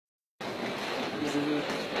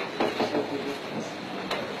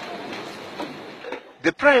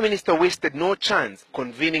The Prime Minister wasted no chance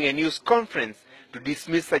convening a news conference to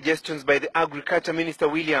dismiss suggestions by the Agriculture Minister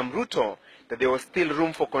William Ruto that there was still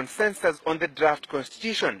room for consensus on the draft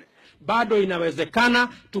constitution. Bado inawezekana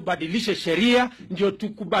tubadilishe sheria ndio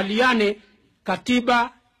tukubaliane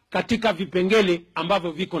katiba katika vipengele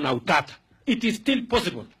ambavyo viko na utata. It is still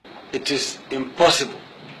possible. It is impossible.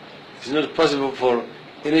 It is not possible for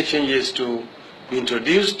any changes to be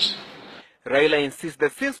introduced. Raila insists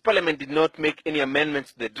that since Parliament did not make any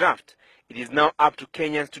amendments to the draft, it is now up to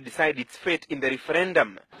Kenyans to decide its fate in the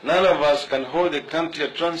referendum. None of us can hold the country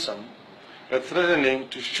at ransom by threatening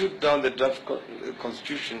to shoot down the draft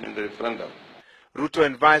constitution in the referendum. Ruto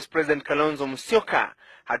and Vice President Kalonzo Musyoka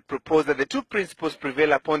had proposed that the two principles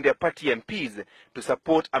prevail upon their party MPs to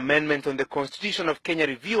support amendments on the Constitution of Kenya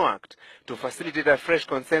Review Act to facilitate a fresh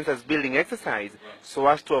consensus building exercise so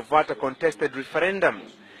as to avert a contested referendum.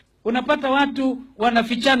 Unapata watu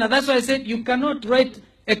wanafichana. That's why I said you cannot write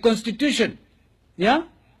a constitution, yeah?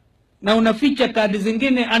 Na unaficha kadi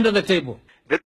zingine under the table.